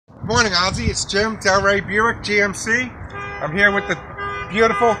morning, Ozzy. It's Jim, Delray Buick, GMC. I'm here with the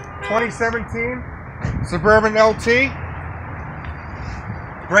beautiful 2017 Suburban LT.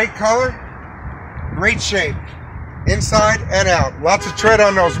 Great color, great shape, inside and out. Lots of tread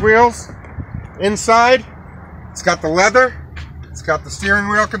on those wheels. Inside, it's got the leather. It's got the steering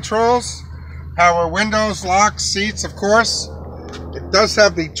wheel controls, power windows, locks, seats, of course. It does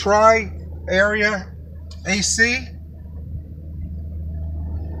have the tri-area AC.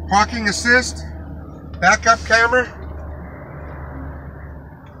 Parking assist, backup camera,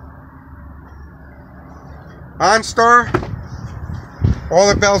 OnStar, all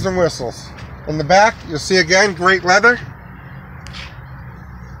the bells and whistles. In the back, you'll see again, great leather.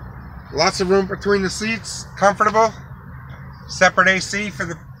 Lots of room between the seats, comfortable. Separate AC for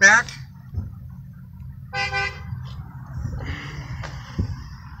the back.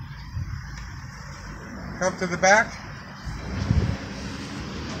 Come to the back.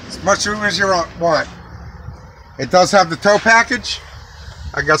 As much room as you want. It does have the tow package.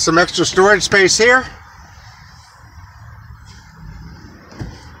 I got some extra storage space here.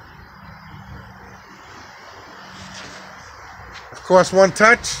 Of course, one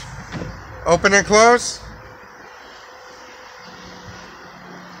touch. Open and close.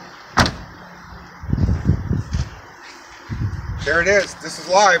 There it is. This is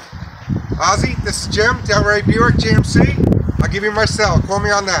live. Ozzy, this is Jim, Delray Buick, GMC. I'll give you my cell. Call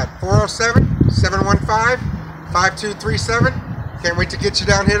me on that. 407-715-5237. Can't wait to get you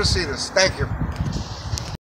down here to see this. Thank you.